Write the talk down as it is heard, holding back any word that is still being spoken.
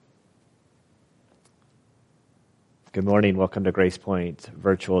Good morning. Welcome to Grace Point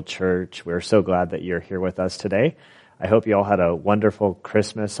Virtual Church. We're so glad that you're here with us today. I hope you all had a wonderful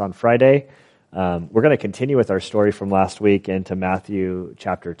Christmas on Friday. We're going to continue with our story from last week into Matthew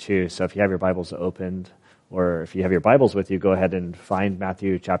chapter 2. So if you have your Bibles opened, or if you have your Bibles with you, go ahead and find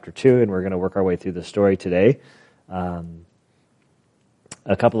Matthew chapter 2, and we're going to work our way through the story today. A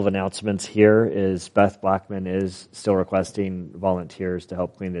couple of announcements here is Beth Blackman is still requesting volunteers to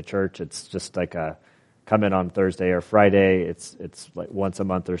help clean the church. It's just like a come in on Thursday or Friday. It's like once a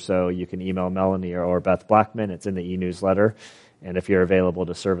month or so. You can email Melanie or Beth Blackman. It's in the e-newsletter. And if you're available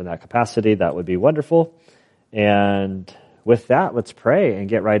to serve in that capacity, that would be wonderful. And with that, let's pray and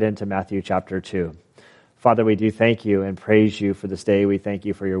get right into Matthew chapter 2. Father, we do thank you and praise you for this day. We thank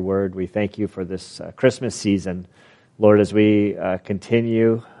you for your word. We thank you for this Christmas season. Lord, as we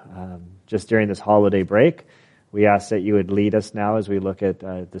continue just during this holiday break, we ask that you would lead us now as we look at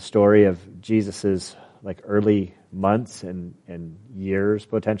the story of Jesus's early months and years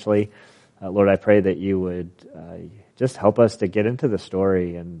potentially. Lord, I pray that you would just help us to get into the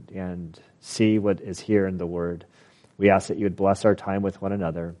story and see what is here in the Word. We ask that you would bless our time with one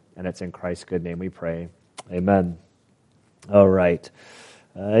another, and it's in Christ's good name we pray. Amen. All right.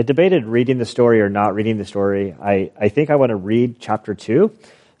 I debated reading the story or not reading the story. I think I want to read chapter 2.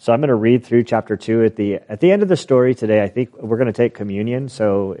 So I'm going to read through chapter 2. At the end of the story today, I think we're going to take communion.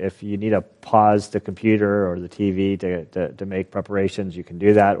 So if you need to pause the computer or the TV to make preparations, you can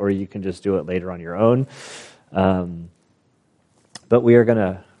do that, or you can just do it later on your own. But we're going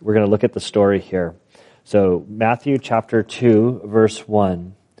to look at the story here. So Matthew chapter 2, verse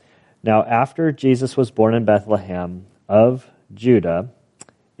 1. Now after Jesus was born in Bethlehem of Judah,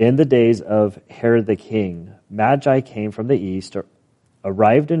 in the days of Herod the king, Magi came from the east,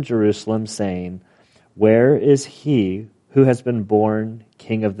 arrived in Jerusalem, saying, "Where is he who has been born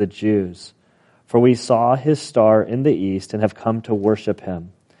King of the Jews? For we saw his star in the east and have come to worship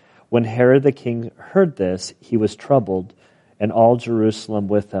him." When Herod the king heard this, he was troubled, and all Jerusalem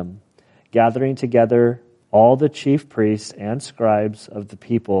with him. Gathering together all the chief priests and scribes of the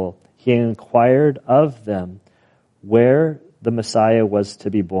people, he inquired of them where the Messiah was to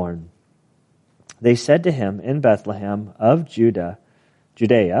be born. They said to him, "In Bethlehem of Judea,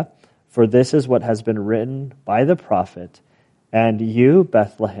 for this is what has been written by the prophet, and you,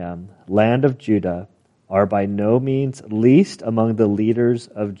 Bethlehem, land of Judah, are by no means least among the leaders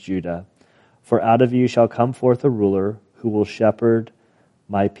of Judah. For out of you shall come forth a ruler who will shepherd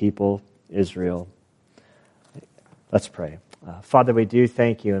my people Israel." Let's pray. Father, we do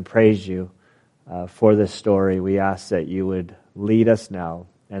thank you and praise you for this story. We ask that you would lead us now,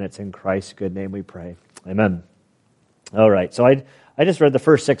 and it's in Christ's good name we pray. Amen. All right, so I just read the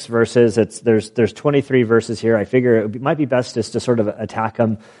first 6 verses. There's 23 verses here. I figure it might be best just to sort of attack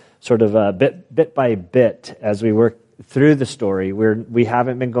them sort of bit by bit as we work through the story. We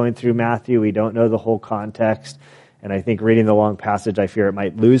haven't been going through Matthew. We don't know the whole context. And I think reading the long passage, I fear it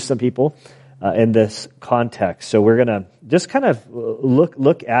might lose some people in this context. So we're going to just kind of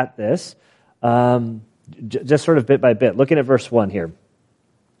look at this just sort of bit by bit. Looking at verse 1 here.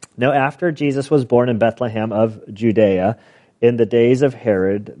 Now after Jesus was born in Bethlehem of Judea, in the days of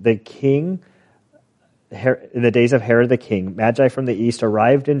Herod the king, Magi from the east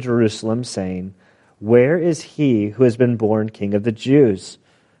arrived in Jerusalem, saying, "Where is he who has been born King of the Jews?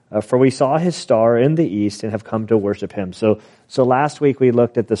 For we saw his star in the east and have come to worship him." So last week we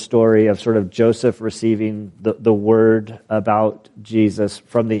looked at the story of sort of Joseph receiving the word about Jesus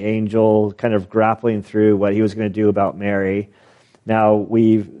from the angel, kind of grappling through what he was going to do about Mary. Now,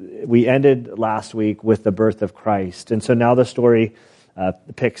 we ended last week with the birth of Christ, and so now the story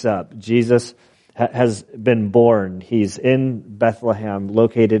picks up. Jesus has been born. He's in Bethlehem,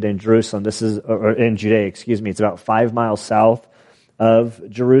 located in Jerusalem. Or in Judea, excuse me. It's about 5 miles south of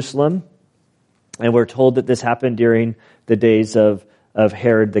Jerusalem, and we're told that this happened during the days of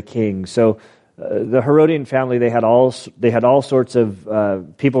Herod the king. So the Herodian family, they had all sorts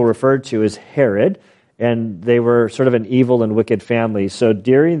of people referred to as Herod. And they were sort of an evil and wicked family. So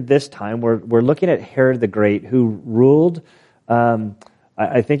during this time, we're looking at Herod the Great, who ruled,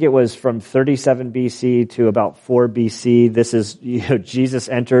 I think it was from 37 BC to about 4 BC. This is, Jesus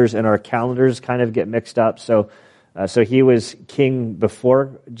enters and our calendars kind of get mixed up. So he was king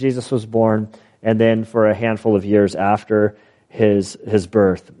before Jesus was born, and then for a handful of years after his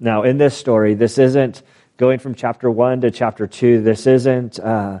birth. Now in this story, this isn't going from chapter 1 to chapter 2. This isn't,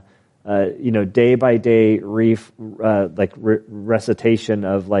 day by day recitation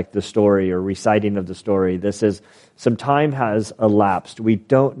of the story or reciting of the story. This is, some time has elapsed. We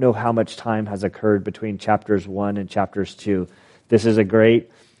don't know how much time has occurred between chapters 1 and chapters 2. This is a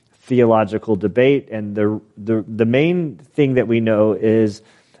great theological debate, and the main thing that we know is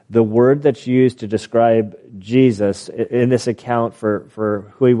the word that's used to describe Jesus in this account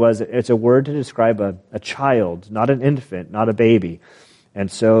for who he was. It's a word to describe a child, not an infant, not a baby.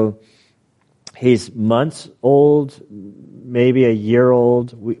 And so he's months old, maybe a year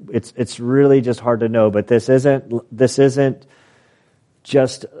old. It's really just hard to know, but this isn't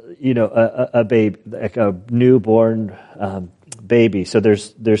just, a baby, like a newborn baby. So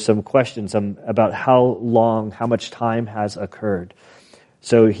there's some questions about how much time has occurred.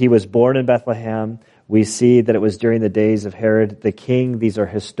 So he was born in Bethlehem. We see that it was during the days of Herod the king. These are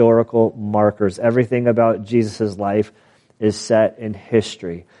historical markers. Everything about Jesus' life is set in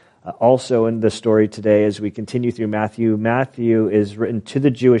history. Also in the story today, as we continue through Matthew is written to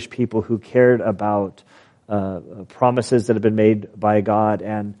the Jewish people who cared about promises that have been made by God.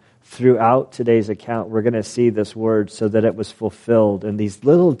 And throughout today's account, we're going to see this word so that it was fulfilled. And these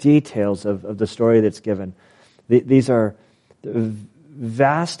little details of the story that's given, these are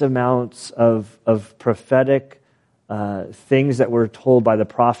vast amounts of prophetic things that were told by the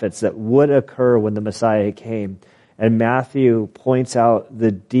prophets that would occur when the Messiah came. And Matthew points out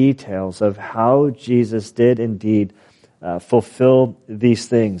the details of how Jesus did indeed fulfill these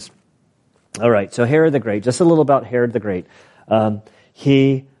things. All right, so Herod the Great, just a little about Herod the Great.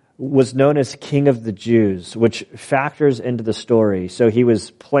 He was known as King of the Jews, which factors into the story. So he was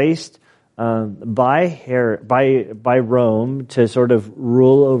placed by Rome to sort of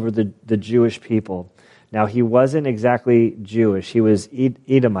rule over the Jewish people. Now, he wasn't exactly Jewish. He was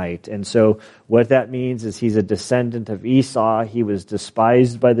Edomite. And so what that means is he's a descendant of Esau. He was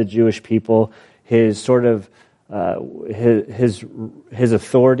despised by the Jewish people. His sort of his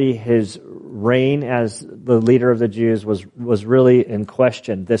authority, his reign as the leader of the Jews was really in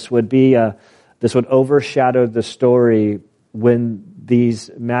question. This would overshadow the story when these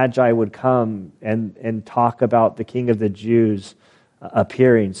magi would come and talk about the King of the Jews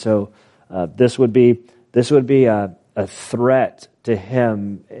appearing. So this would be a threat to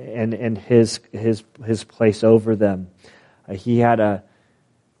him and his place over them. He had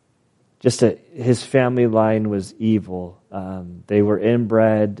his family line was evil. They were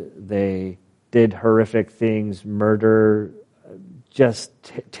inbred. They did horrific things, murder, just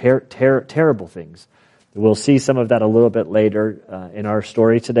terrible things. We'll see some of that a little bit later in our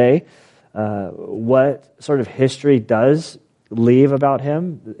story today. What sort of history does leave about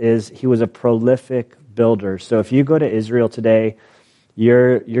him is he was a prolific builder. So if you go to Israel today,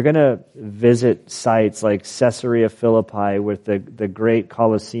 you're going to visit sites like Caesarea Philippi with the great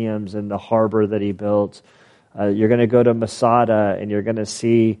Colosseums and the harbor that he built. You're going to go to Masada and you're going to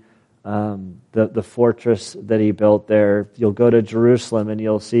see the fortress that he built there. You'll go to Jerusalem and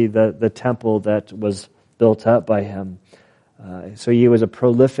you'll see the temple that was built up by him. So he was a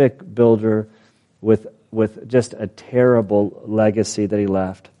prolific builder with just a terrible legacy that he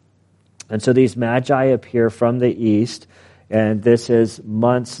left. And so these magi appear from the east, and this is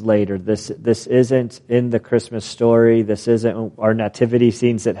months later. This isn't in the Christmas story. This isn't our nativity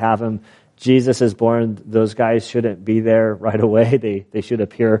scenes that have him. Jesus is born. Those guys shouldn't be there right away. They should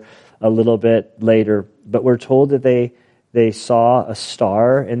appear a little bit later. But we're told that they saw a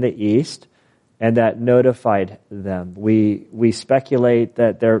star in the east, and that notified them. We speculate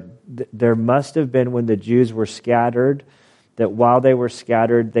that there must have been, when the Jews were scattered, that while they were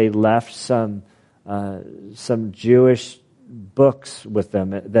scattered, they left some Jewish books with them,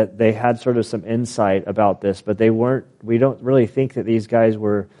 that they had sort of some insight about this, but we don't really think that these guys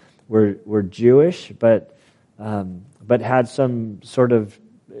were Jewish, but had some sort of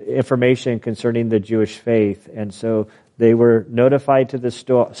information concerning the Jewish faith. And so they were notified to the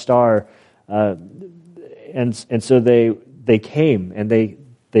star, and so they came and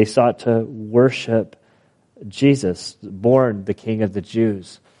they sought to worship Jesus, born the King of the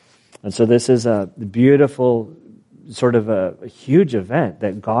Jews. And so this is a beautiful, sort of a huge event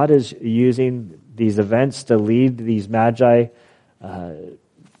that God is using these events to lead these magi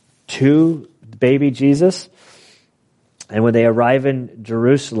to baby Jesus. And when they arrive in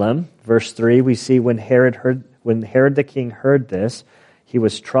Jerusalem, verse 3, we see when Herod the king heard this, he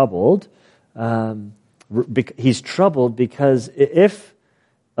was troubled. He's troubled because if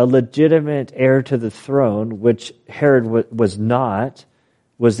a legitimate heir to the throne, which Herod was not,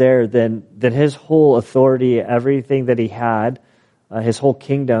 was there, then his whole authority, everything that he had, his whole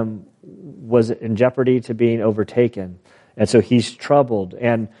kingdom was in jeopardy to being overtaken. And so he's troubled.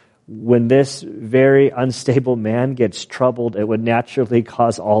 And when this very unstable man gets troubled, it would naturally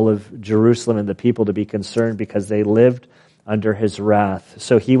cause all of Jerusalem and the people to be concerned because they lived under his wrath.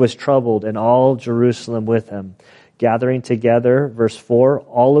 So he was troubled, and all Jerusalem with him. gathering together, verse 4,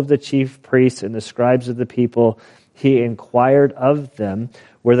 all of the chief priests and the scribes of the people, he inquired of them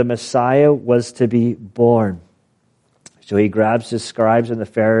where the Messiah was to be born. So he grabs his scribes and the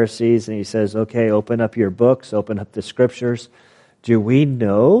Pharisees and he says, okay, open up your books, open up the scriptures. Do we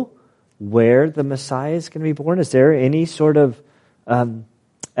know where the Messiah is going to be born? Is there any sort of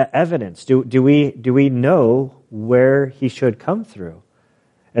evidence? Do we know where he should come through?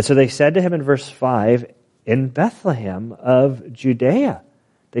 And so they said to him in verse 5, in Bethlehem of Judea.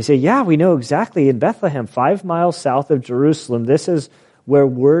 They say, yeah, we know exactly, in Bethlehem, 5 miles south of Jerusalem. This is where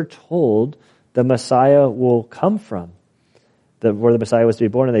we're told the Messiah will come from, where the Messiah was to be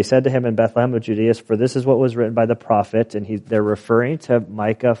born. And they said to him in Bethlehem of Judea, for this is what was written by the prophet, and they're referring to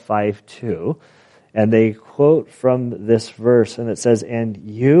Micah 5:2. And they quote from this verse, and it says, and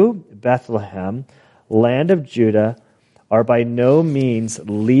you, Bethlehem, land of Judah, are by no means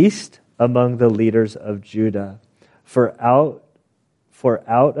least among the leaders of Judah. For out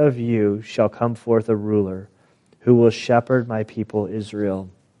of you shall come forth a ruler who will shepherd my people Israel.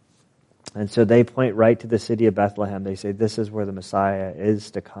 And so they point right to the city of Bethlehem. They say, this is where the Messiah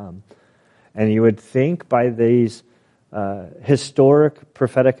is to come. And you would think by these historic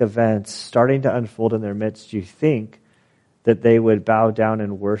prophetic events starting to unfold in their midst, you think that they would bow down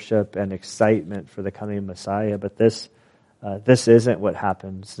in worship and excitement for the coming Messiah. But this isn't what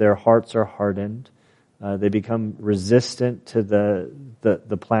happens. Their hearts are hardened. They become resistant to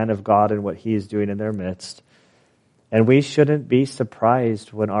the plan of God and what he is doing in their midst. And we shouldn't be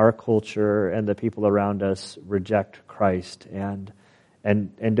surprised when our culture and the people around us reject Christ and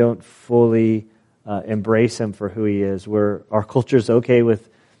don't fully embrace him for who he is. Our culture's okay with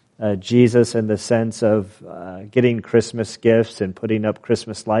Jesus in the sense of getting Christmas gifts and putting up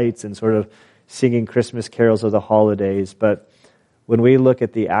Christmas lights and sort of singing Christmas carols of the holidays. But when we look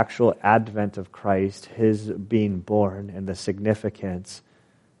at the actual advent of Christ, his being born and the significance,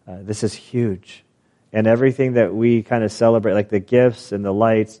 this is huge. And everything that we kind of celebrate, like the gifts and the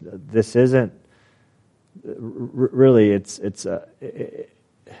lights, this isn't really, it's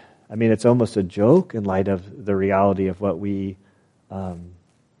almost a joke in light of the reality of what we,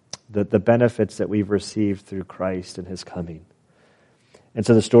 the benefits that we've received through Christ and his coming. And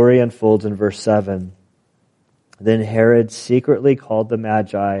so the story unfolds in verse 7. Then Herod secretly called the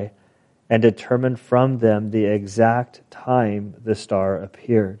Magi and determined from them the exact time the star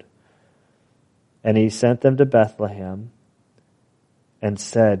appeared. And he sent them to Bethlehem and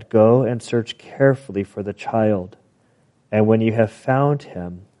said, go and search carefully for the child. And when you have found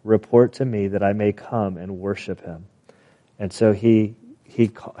him, report to me that I may come and worship him. And so he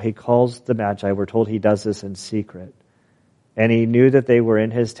calls the Magi. We're told he does this in secret. And he knew that they were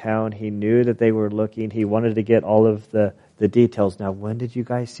in his town. He knew that they were looking. He wanted to get all of the details. Now, when did you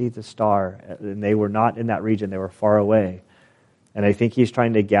guys see the star? And they were not in that region. They were far away. And I think he's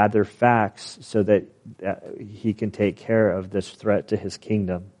trying to gather facts so that he can take care of this threat to his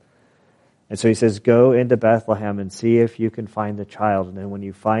kingdom. And so he says, go into Bethlehem and see if you can find the child. And then when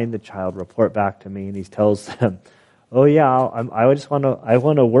you find the child, report back to me. And he tells them, oh yeah, I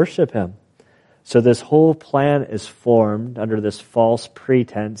want to worship him. So this whole plan is formed under this false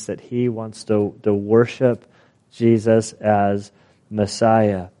pretense that he wants to worship Jesus as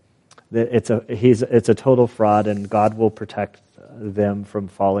Messiah. It's a total fraud, and God will protect them from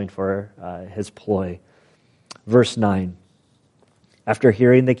falling for his ploy. Verse 9. After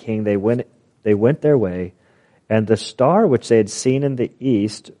hearing the king, they went their way, and the star which they had seen in the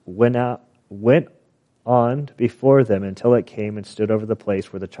east went on before them until it came and stood over the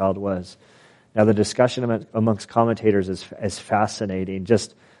place where the child was. Now, the discussion amongst commentators is fascinating.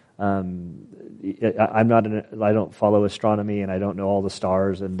 Just I don't follow astronomy, and I don't know all the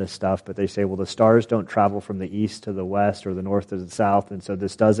stars and this stuff, but they say, well, the stars don't travel from the east to the west or the north to the south, and so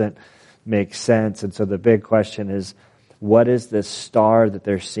this doesn't make sense. And so the big question is, what is this star that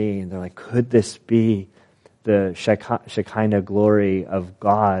they're seeing? They're like, could this be the Shekinah glory of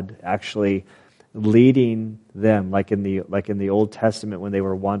God actually leading them, like in the Old Testament when they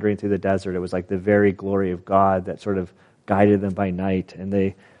were wandering through the desert? It was like the very glory of God that sort of guided them by night, and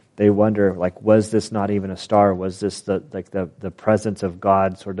they wonder, like, was this not even a star? Was this the presence of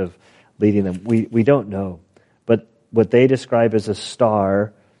God sort of leading them? We don't know, but what they describe as a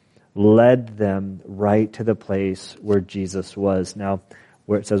star led them right to the place where Jesus was. Now,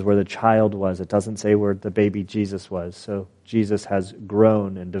 where it says where the child was, it doesn't say where the baby Jesus was. So Jesus has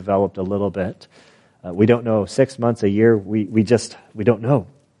grown and developed a little bit. We don't know, 6 months, a year, we don't know.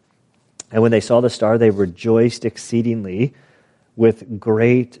 And when they saw the star, they rejoiced exceedingly with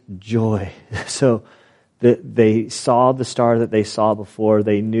great joy. So They saw the star that they saw before.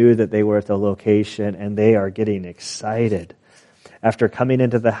 They knew that they were at the location, and they are getting excited. After coming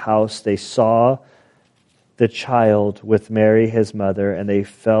into the house, they saw the child with Mary, his mother, and they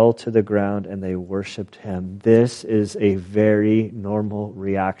fell to the ground and they worshiped him. This is a very normal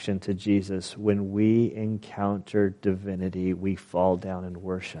reaction to Jesus. When we encounter divinity, we fall down and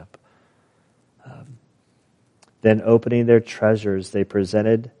worship. Then opening their treasures, they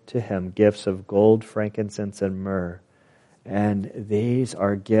presented to him gifts of gold, frankincense, and myrrh. And these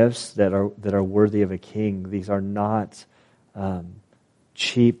are gifts that are worthy of a king. These are not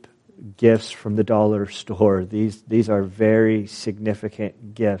cheap gifts from the dollar store. These are very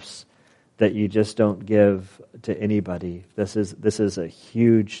significant gifts that you just don't give to anybody. This is a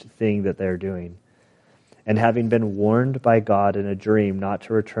huge thing that they're doing. And having been warned by God in a dream not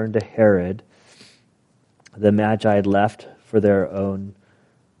to return to Herod, the Magi had left for their own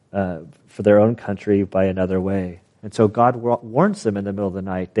country by another way. And so God warns them in the middle of the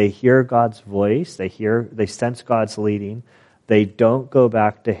night. They hear God's voice. They sense God's leading. They don't go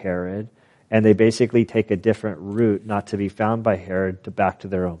back to Herod, and they basically take a different route, not to be found by Herod, to back to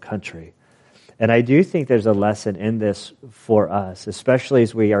their own country. And I do think there's a lesson in this for us, especially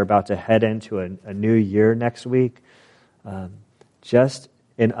as we are about to head into a new year next week. Just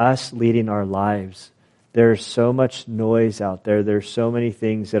in us leading our lives, there's so much noise out there. There's so many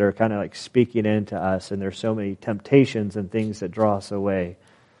things that are kind of like speaking into us, and there's so many temptations and things that draw us away.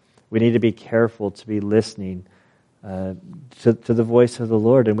 We need to be careful to be listening to the voice of the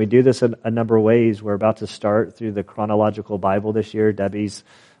Lord. And we do this in a number of ways. We're about to start through the chronological Bible this year. Debbie's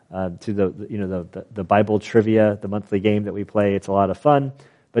to the Bible trivia, the monthly game that we play. It's a lot of fun.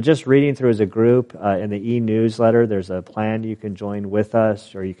 But just reading through as a group in the e-newsletter, there's a plan you can join with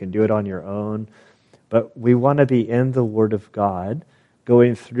us, or you can do it on your own. But we want to be in the Word of God,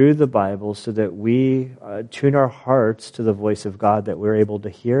 going through the Bible so that we tune our hearts to the voice of God, that we're able to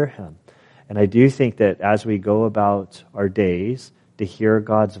hear Him. And I do think that as we go about our days, to hear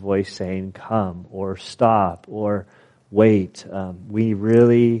God's voice saying, come, or stop, or wait, we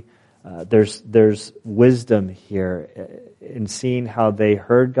really, there's wisdom here in seeing how they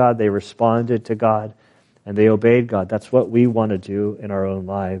heard God, they responded to God, and they obeyed God. That's what we want to do in our own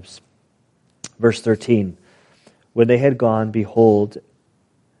lives. Verse 13, when they had gone, behold,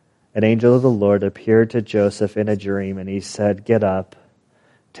 an angel of the Lord appeared to Joseph in a dream, and he said, get up,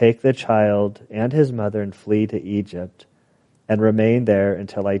 take the child and his mother and flee to Egypt, and remain there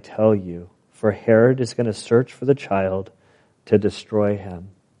until I tell you, for Herod is going to search for the child to destroy him.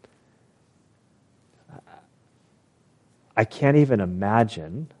 I can't even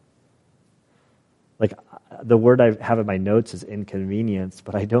imagine, like, the word I have in my notes is inconvenience,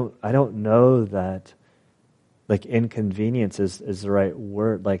 but I don't know that, like, inconvenience is the right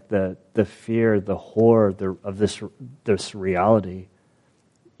word. Like the fear, the horror of this reality.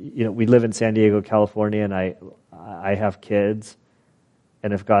 You know, we live in San Diego, California, and I have kids.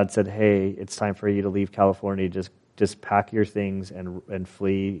 And if God said, "Hey, it's time for you to leave California, just pack your things and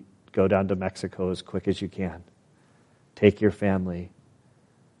flee, go down to Mexico as quick as you can, take your family."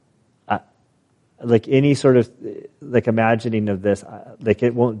 Like any sort of like imagining of this, like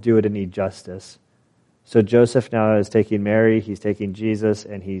it won't do it any justice. So Joseph now is taking Mary, he's taking Jesus,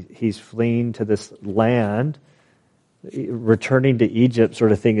 and he's fleeing to this land. Returning to Egypt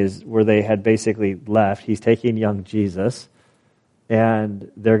sort of thing is where they had basically left. He's taking young Jesus,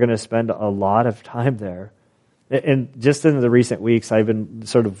 and they're going to spend a lot of time there. And just in the recent weeks, I've been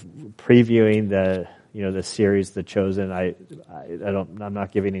sort of previewing the series, The Chosen. I'm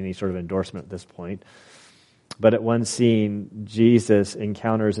not giving any sort of endorsement at this point. But at one scene, Jesus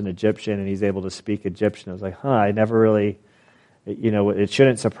encounters an Egyptian and he's able to speak Egyptian. I was like, I never really, it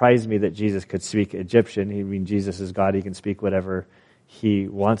shouldn't surprise me that Jesus could speak Egyptian. I mean, Jesus is God. He can speak whatever he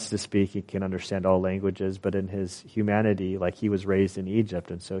wants to speak. He can understand all languages. But in his humanity, like, he was raised in Egypt,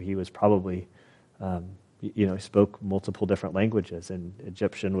 and so he was probably, spoke multiple different languages, and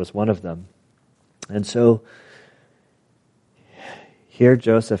Egyptian was one of them. And so here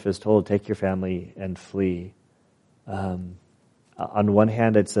Joseph is told, take your family and flee. On one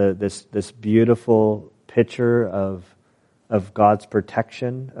hand, it's this beautiful picture of God's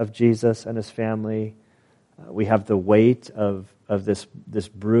protection of Jesus and his family. We have the weight of this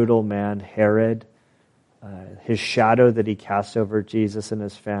brutal man, Herod, his shadow that he casts over Jesus and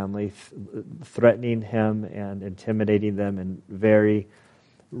his family, threatening him and intimidating them in very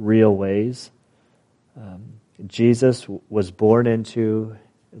real ways. Jesus was born into,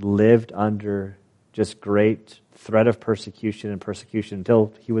 lived under just great threat of persecution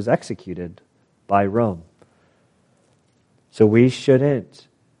until he was executed by Rome. So we shouldn't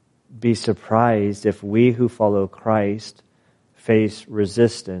be surprised if we who follow Christ face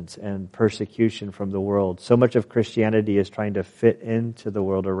resistance and persecution from the world. So much of Christianity is trying to fit into the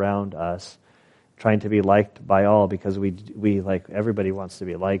world around us, trying to be liked by all, because we like, everybody wants to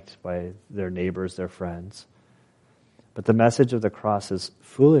be liked by their neighbors, their friends. But the message of the cross is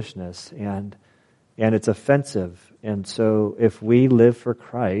foolishness, and it's offensive. And so if we live for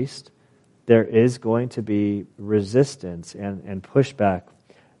Christ, there is going to be resistance and pushback.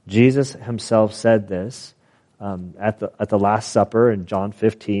 Jesus himself said this at the Last Supper in John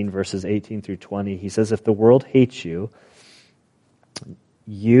 15, verses 18 through 20. He says, "If the world hates you,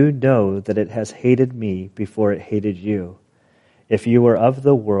 you know that it has hated me before it hated you. If you were of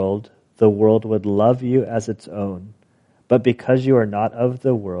the world would love you as its own. But because you are not of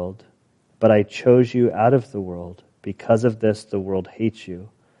the world, but I chose you out of the world, because of this the world hates you.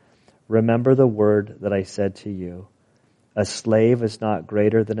 Remember the word that I said to you, a slave is not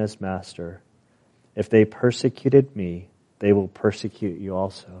greater than his master. If they persecuted me, they will persecute you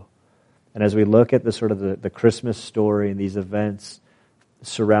also." And as we look at the sort of the Christmas story and these events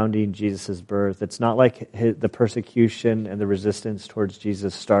surrounding Jesus' birth, it's not like the persecution and the resistance towards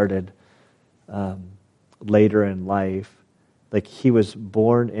Jesus started later in life. Like, he was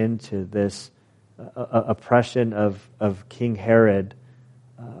born into this oppression of King Herod,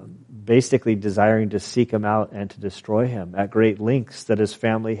 basically desiring to seek him out and to destroy him at great lengths, that his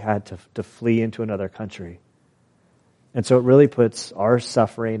family had to flee into another country. And so it really puts our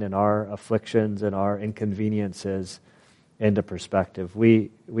suffering and our afflictions and our inconveniences into perspective. We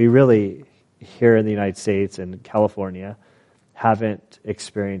really, here in the United States and California, haven't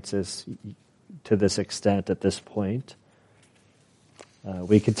experienced this to this extent at this point.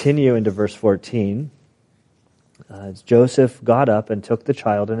 We continue into verse 14. Joseph got up and took the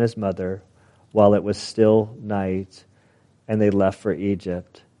child and his mother while it was still night, and they left for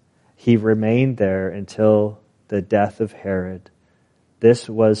Egypt. He remained there until the death of Herod. This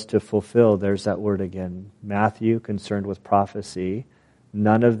was to fulfill, there's that word again, Matthew, concerned with prophecy.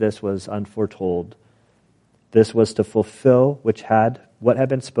 None of this was unforetold. This was to fulfill what had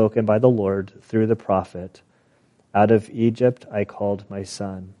been spoken by the Lord through the prophet. Out of Egypt I called my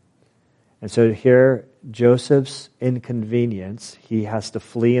son. And so here, Joseph's inconvenience, he has to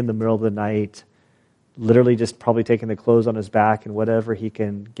flee in the middle of the night, literally just probably taking the clothes on his back and whatever he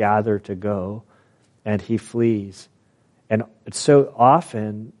can gather to go, and he flees. And it's so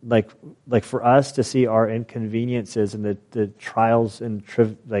often, like for us to see our inconveniences and the trials and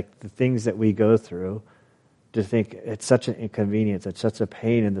the things that we go through, to think it's such an inconvenience, it's such a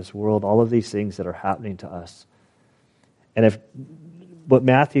pain in this world, all of these things that are happening to us. And if what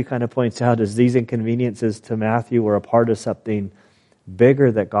Matthew kind of points out is these inconveniences to Matthew were a part of something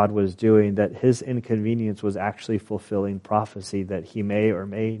bigger that God was doing, that his inconvenience was actually fulfilling prophecy that he may or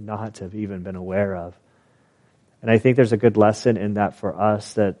may not have even been aware of. And I think there's a good lesson in that for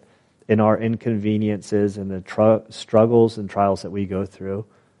us, that in our inconveniences and the struggles and trials that we go through,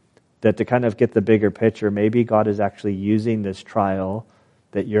 that to kind of get the bigger picture, maybe God is actually using this trial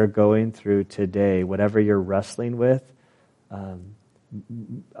that you're going through today, whatever you're wrestling with,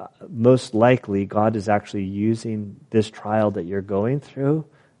 most likely God is actually using this trial that you're going through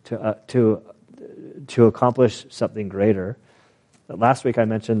to accomplish something greater. Last week I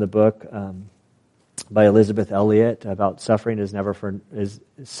mentioned the book by Elizabeth Elliot about suffering is never for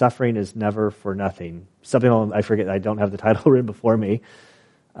nothing. Something I forget. I don't have the title written before me,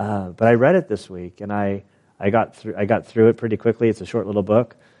 but I read it this week and I got through it pretty quickly. It's a short little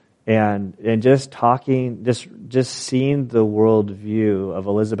book. And just talking, just seeing the worldview of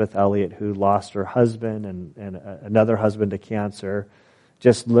Elizabeth Elliot, who lost her husband and another husband to cancer,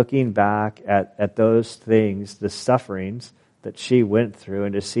 just looking back at those things, the sufferings that she went through,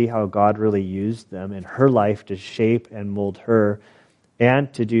 and to see how God really used them in her life to shape and mold her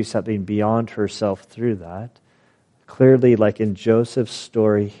and to do something beyond herself through that. Clearly, like in Joseph's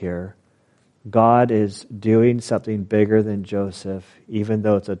story here, God is doing something bigger than Joseph, even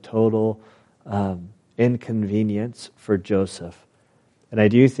though it's a total inconvenience for Joseph. And I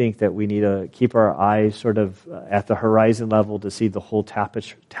do think that we need to keep our eyes sort of at the horizon level to see the whole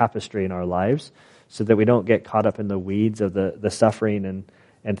tapestry in our lives, so that we don't get caught up in the weeds of the suffering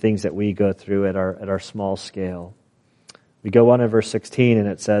and things that we go through at our small scale. We go on to verse 16, and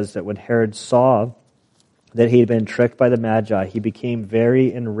it says that when Herod saw that he had been tricked by the Magi, he became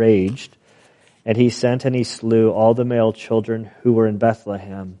very enraged. And he sent and he slew all the male children who were in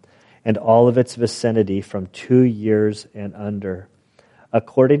Bethlehem and all of its vicinity from 2 years and under,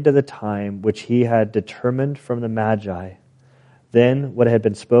 according to the time which he had determined from the Magi. Then what had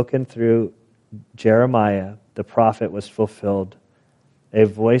been spoken through Jeremiah the prophet was fulfilled. A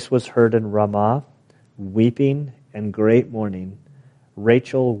voice was heard in Ramah, weeping and great mourning,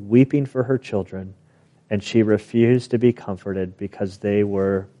 Rachel weeping for her children, and she refused to be comforted because they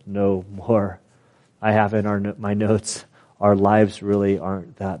were no more. I have in my notes, our lives really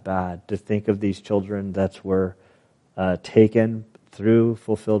aren't that bad. To think of these children that were taken through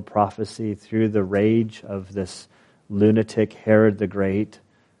fulfilled prophecy, through the rage of this lunatic Herod the Great.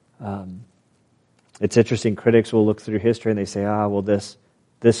 It's interesting, critics will look through history and they say, well, this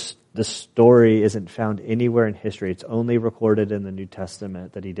story isn't found anywhere in history. It's only recorded in the New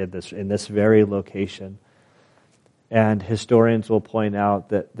Testament that he did this in this very location. And historians will point out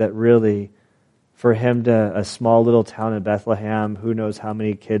that really, for him to, a small little town in Bethlehem, who knows how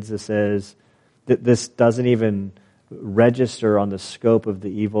many kids this is, that this doesn't even register on the scope of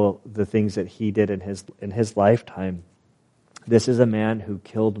the things that he did in his lifetime. This is a man who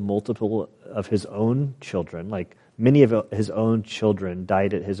killed multiple of his own children, like many of his own children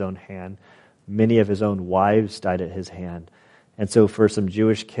died at his own hand. Many of his own wives died at his hand. And so for some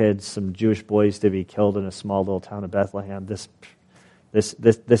Jewish kids, some Jewish boys to be killed in a small little town of Bethlehem, this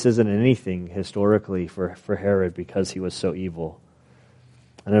isn't anything historically for Herod because he was so evil.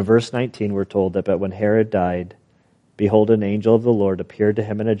 And in verse 19 we're told that, but when Herod died, behold, an angel of the Lord appeared to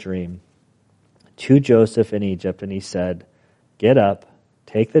him in a dream to Joseph in Egypt, and he said, get up,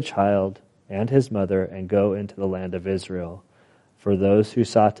 take the child and his mother, and go into the land of Israel, for those who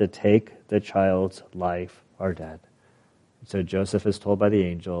sought to take the child's life are dead. So Joseph is told by the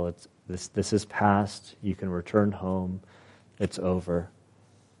angel, this is past, you can return home, it's over.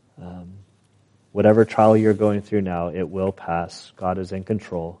 Whatever trial you're going through now, it will pass. God is in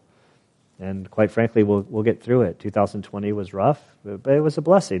control. And quite frankly, we'll get through it. 2020 was rough, but it was a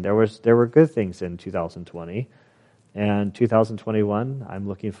blessing. There were good things in 2020. And 2021, I'm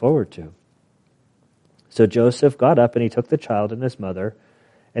looking forward to. So Joseph got up and he took the child and his mother,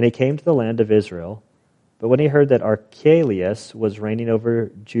 and he came to the land of Israel. But when he heard that Archelaus was reigning over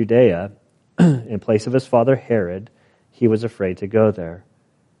Judea in place of his father Herod, he was afraid to go there.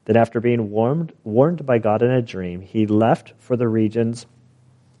 Then after being warned by God in a dream, he left for the regions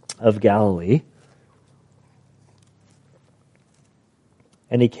of Galilee.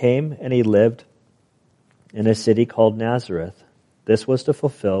 And he came and he lived in a city called Nazareth. This was to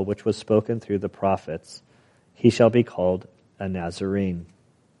fulfill which was spoken through the prophets. He shall be called a Nazarene.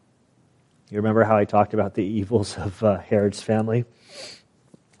 You remember how I talked about the evils of Herod's family?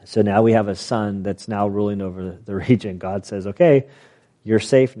 So now we have a son that's now ruling over the region. God says, okay, you're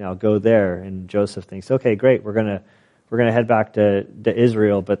safe now, go there. And Joseph thinks, okay, great, we're gonna head back to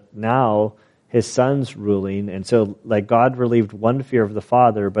Israel, but now his son's ruling. And so like God relieved one fear of the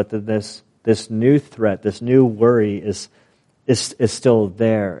father, but then this new threat, this new worry is still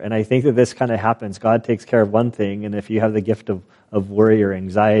there. And I think that this kind of happens. God takes care of one thing, and if you have the gift of worry or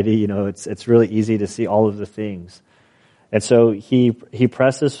anxiety, it's really easy to see all of the things. And so he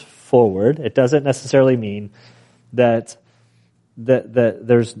presses forward. It doesn't necessarily mean that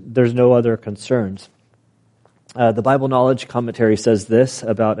there's no other concerns. The Bible Knowledge Commentary says this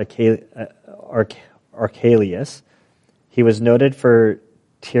about Archelaus. He was noted for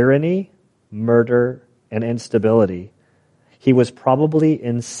tyranny, murder, and instability. He was probably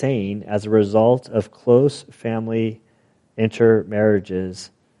insane as a result of close family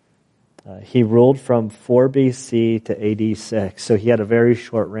intermarriages. He ruled from 4 BC to AD 6, so he had a very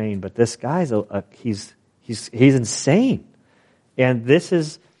short reign. But this guy's he's insane, and this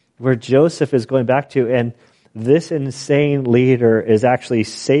is where Joseph is going back to. And this insane leader is actually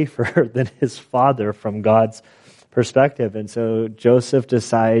safer than his father from God's perspective. And so Joseph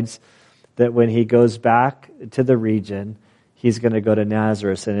decides that when he goes back to the region, he's going to go to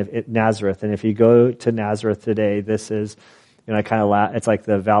Nazareth. And if you go to Nazareth today, this is, it's like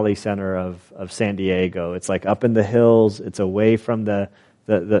the valley center of San Diego. It's like up in the hills. It's away from the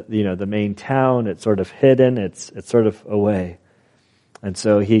main town. It's sort of hidden. It's sort of away. And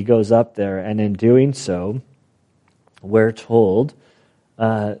so he goes up there, and in doing so, we're told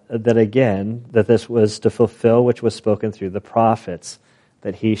that this was to fulfill which was spoken through the prophets,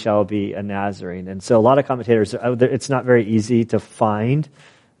 that he shall be a Nazarene. And so a lot of commentators, it's not very easy to find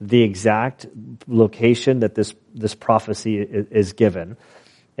the exact location that this prophecy is given.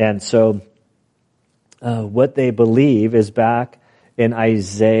 And so what they believe is back in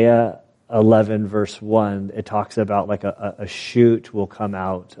Isaiah 11 verse 1, it talks about like a shoot will come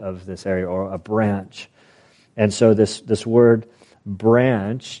out of this area, or a branch. And so this word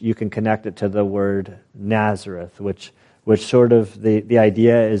branch, you can connect it to the word Nazareth, which sort of the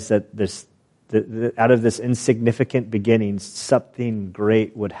idea is that out of this insignificant beginning, something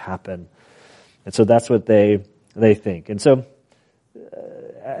great would happen. And so that's what they think. And so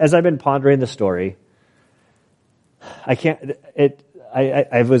as I've been pondering the story,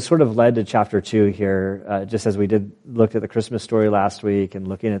 I was sort of led to chapter 2 here, just as we looked at the Christmas story last week and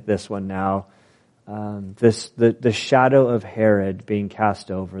looking at this one now. The shadow of Herod being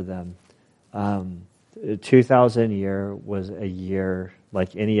cast over them. 2000 year was a year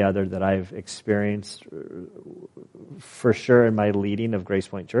like any other that I've experienced for sure in my leading of Grace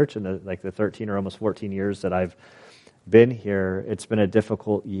Point Church in the 13 or almost 14 years that I've been here. It's been a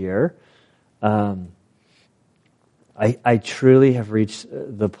difficult year. I truly have reached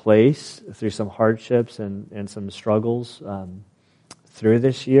the place through some hardships and some struggles through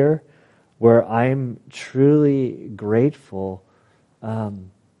this year where I'm truly grateful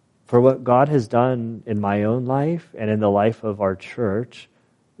for what God has done in my own life and in the life of our church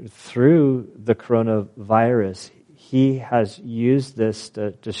through the coronavirus. He has used this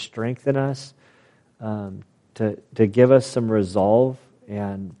to strengthen us, to give us some resolve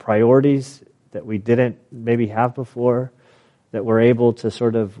and priorities that we didn't maybe have before, that we're able to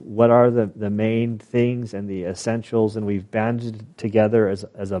sort of, what are the main things and the essentials, and we've banded together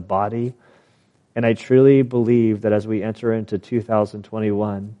as a body. And I truly believe that as we enter into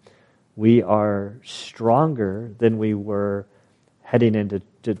 2021, we are stronger than we were heading into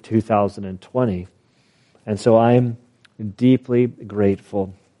 2020. And so I'm deeply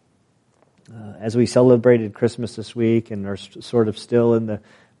grateful. As we celebrated Christmas this week and are sort of still in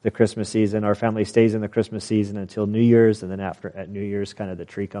the Christmas season, our family stays in the Christmas season until New Year's, and then at New Year's, kind of the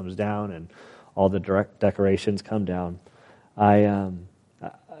tree comes down and all the decorations come down.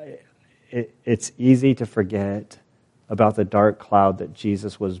 It's easy to forget about the dark cloud that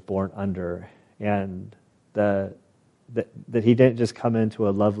Jesus was born under, and that he didn't just come into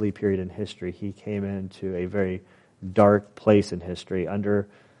a lovely period in history. He came into a very dark place in history under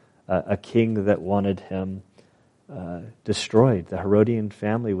a king that wanted him destroyed. The Herodian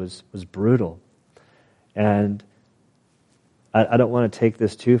family was brutal. And I don't want to take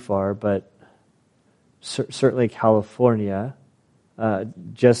this too far, but certainly California,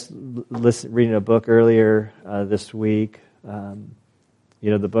 just reading a book earlier this week,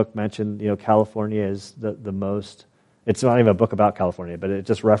 the book mentioned, California is the most, it's not even a book about California, but it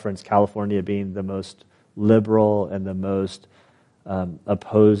just referenced California being the most liberal and the most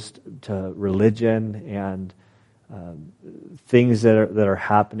opposed to religion and things that are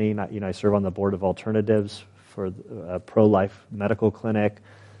happening. I serve on the board of alternatives for a pro-life medical clinic,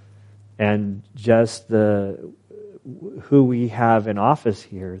 and just who we have in office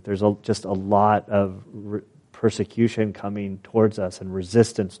here, there's just a lot of persecution coming towards us and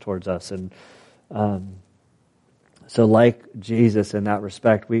resistance towards us. And so like Jesus in that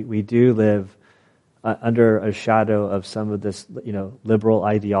respect, we do live under a shadow of some of this, liberal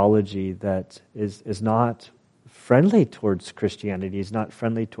ideology that is not friendly towards Christianity, is not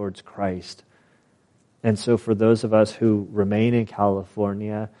friendly towards Christ. And so for those of us who remain in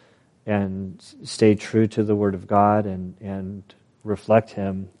California and stay true to the Word of God and reflect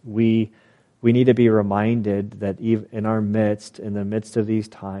Him, we need to be reminded that even in the midst of these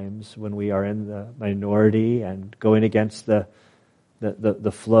times, when we are in the minority and going against the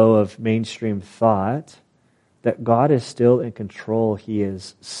flow of mainstream thought, that God is still in control. He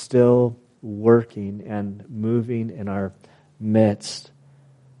is still working and moving in our midst.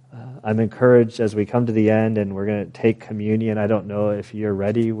 I'm encouraged as we come to the end and we're going to take communion. I don't know if you're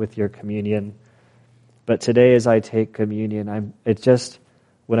ready with your communion, but today as I take communion,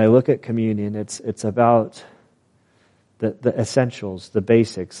 when I look at communion, it's about the essentials, the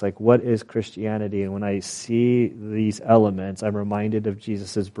basics, like what is Christianity? And when I see these elements, I'm reminded of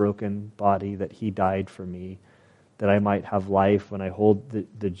Jesus' broken body, that He died for me, that I might have life. When I hold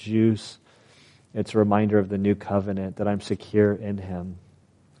the juice, it's a reminder of the new covenant, that I'm secure in Him.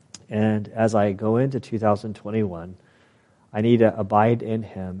 And as I go into 2021, I need to abide in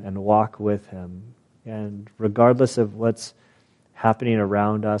Him and walk with Him. And regardless of what's happening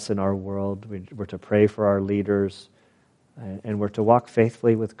around us in our world, we're to pray for our leaders, and we're to walk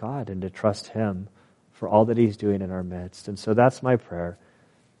faithfully with God and to trust Him for all that He's doing in our midst. And so that's my prayer,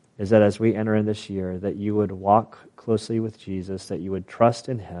 is that as we enter in this year, that you would walk closely with Jesus, that you would trust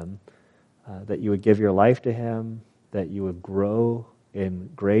in Him, that you would give your life to Him, that you would grow in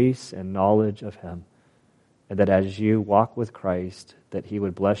grace and knowledge of Him, and that as you walk with Christ, that He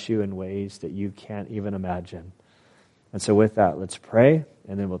would bless you in ways that you can't even imagine. And so with that, let's pray,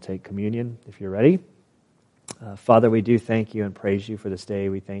 and then we'll take communion if you're ready. Father, we do thank you and praise you for this day.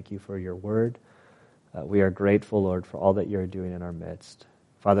 We thank you for your word. We are grateful, Lord, for all that you're doing in our midst.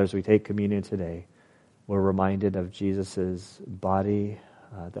 Father, as we take communion today, we're reminded of Jesus' body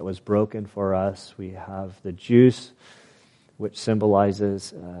that was broken for us. We have the juice, which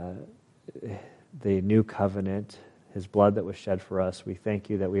symbolizes the new covenant, his blood that was shed for us. We thank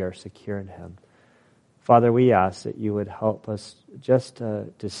you that we are secure in him. Father, we ask that you would help us just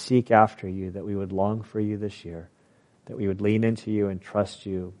to seek after you, that we would long for you this year, that we would lean into you and trust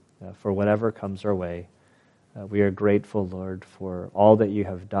you for whatever comes our way. We are grateful, Lord, for all that you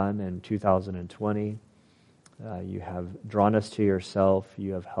have done in 2020. You have drawn us to yourself.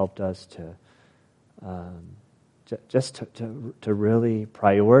 You have helped us to really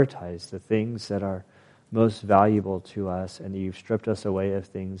prioritize the things that are most valuable to us, and you've stripped us away of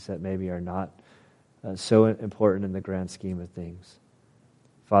things that maybe are not so important in the grand scheme of things.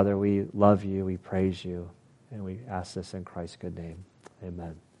 Father, we love you, we praise you, and we ask this in Christ's good name.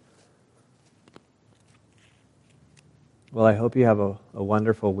 Amen. Well, I hope you have a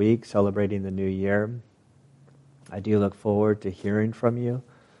wonderful week celebrating the new year. I do look forward to hearing from you.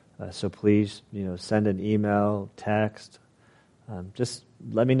 So please, send an email, text. Just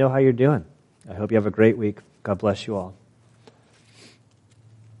let me know how you're doing. I hope you have a great week. God bless you all.